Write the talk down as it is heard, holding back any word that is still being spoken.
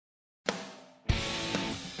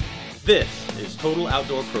This is Total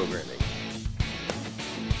Outdoor Programming.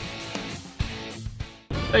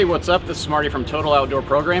 Hey, what's up? This is Marty from Total Outdoor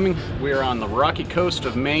Programming. We're on the rocky coast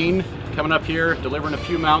of Maine, coming up here, delivering a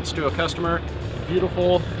few mounts to a customer.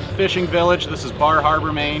 Beautiful fishing village. This is Bar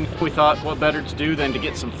Harbor, Maine. We thought what better to do than to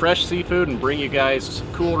get some fresh seafood and bring you guys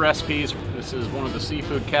some cool recipes. This is one of the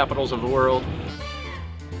seafood capitals of the world.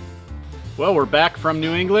 Well, we're back from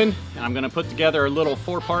New England, and I'm going to put together a little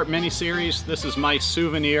 4-part mini-series. This is my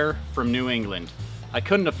souvenir from New England. I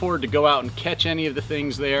couldn't afford to go out and catch any of the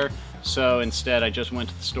things there, so instead I just went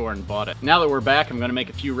to the store and bought it. Now that we're back, I'm going to make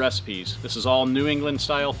a few recipes. This is all New England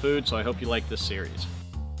style food, so I hope you like this series.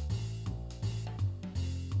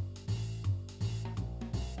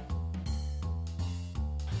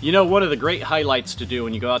 You know, one of the great highlights to do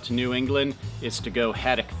when you go out to New England is to go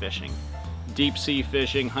haddock fishing. Deep sea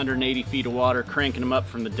fishing, 180 feet of water, cranking them up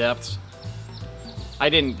from the depths. I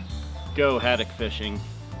didn't go haddock fishing,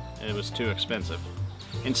 it was too expensive.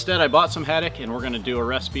 Instead, I bought some haddock, and we're going to do a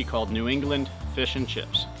recipe called New England Fish and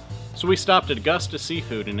Chips. So we stopped at Augusta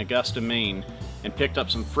Seafood in Augusta, Maine, and picked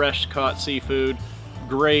up some fresh caught seafood.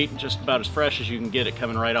 Great, just about as fresh as you can get it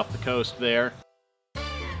coming right off the coast there.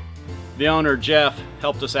 The owner, Jeff,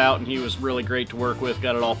 helped us out, and he was really great to work with,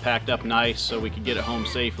 got it all packed up nice so we could get it home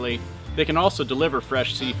safely. They can also deliver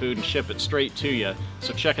fresh seafood and ship it straight to you,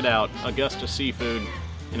 so check it out, Augusta Seafood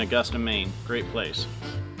in Augusta, Maine. Great place.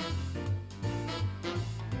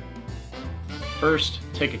 First,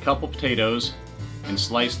 take a couple potatoes and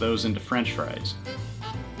slice those into French fries.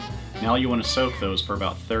 Now you want to soak those for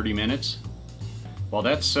about 30 minutes. While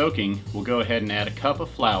that's soaking, we'll go ahead and add a cup of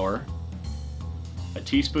flour, a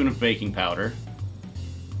teaspoon of baking powder,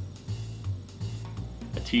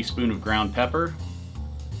 a teaspoon of ground pepper,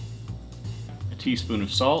 a teaspoon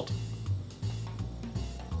of salt,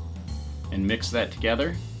 and mix that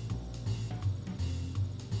together.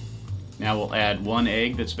 Now we'll add 1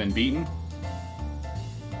 egg that's been beaten,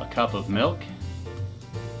 a cup of milk,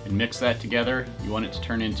 and mix that together. You want it to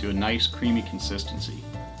turn into a nice creamy consistency.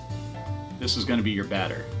 This is going to be your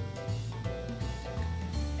batter.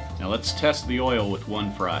 Now let's test the oil with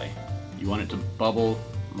 1 fry. You want it to bubble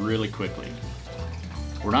really quickly.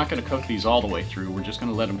 We're not going to cook these all the way through, we're just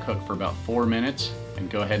going to let them cook for about 4 minutes and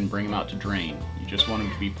go ahead and bring them out to drain. You just want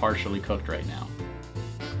them to be partially cooked right now.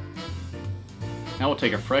 Now we'll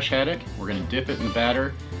take a fresh haddock, we're going to dip it in the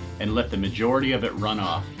batter and let the majority of it run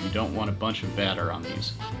off. You don't want a bunch of batter on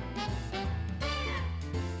these.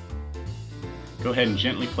 Go ahead and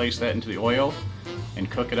gently place that into the oil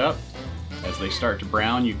and cook it up. As they start to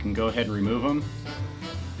brown, you can go ahead and remove them.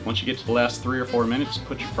 Once you get to the last 3 or 4 minutes,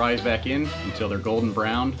 put your fries back in until they're golden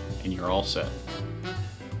brown and you're all set.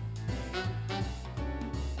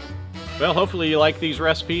 Well, hopefully you like these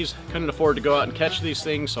recipes. Couldn't afford to go out and catch these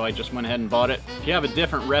things, so I just went ahead and bought it. If you have a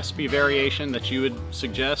different recipe variation that you would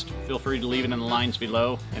suggest, feel free to leave it in the lines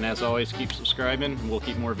below. And as always, keep subscribing and we'll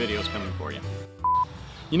keep more videos coming for you.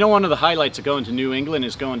 You know, one of the highlights of going to New England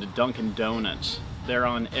is going to Dunkin' Donuts. They're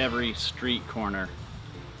on every street corner,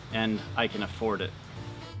 and I can afford it.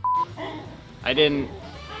 I didn't...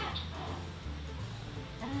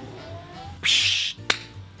 Psh!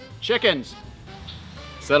 Chickens!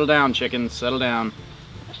 Settle down, chickens, settle down.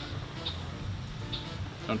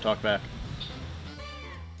 Don't talk back.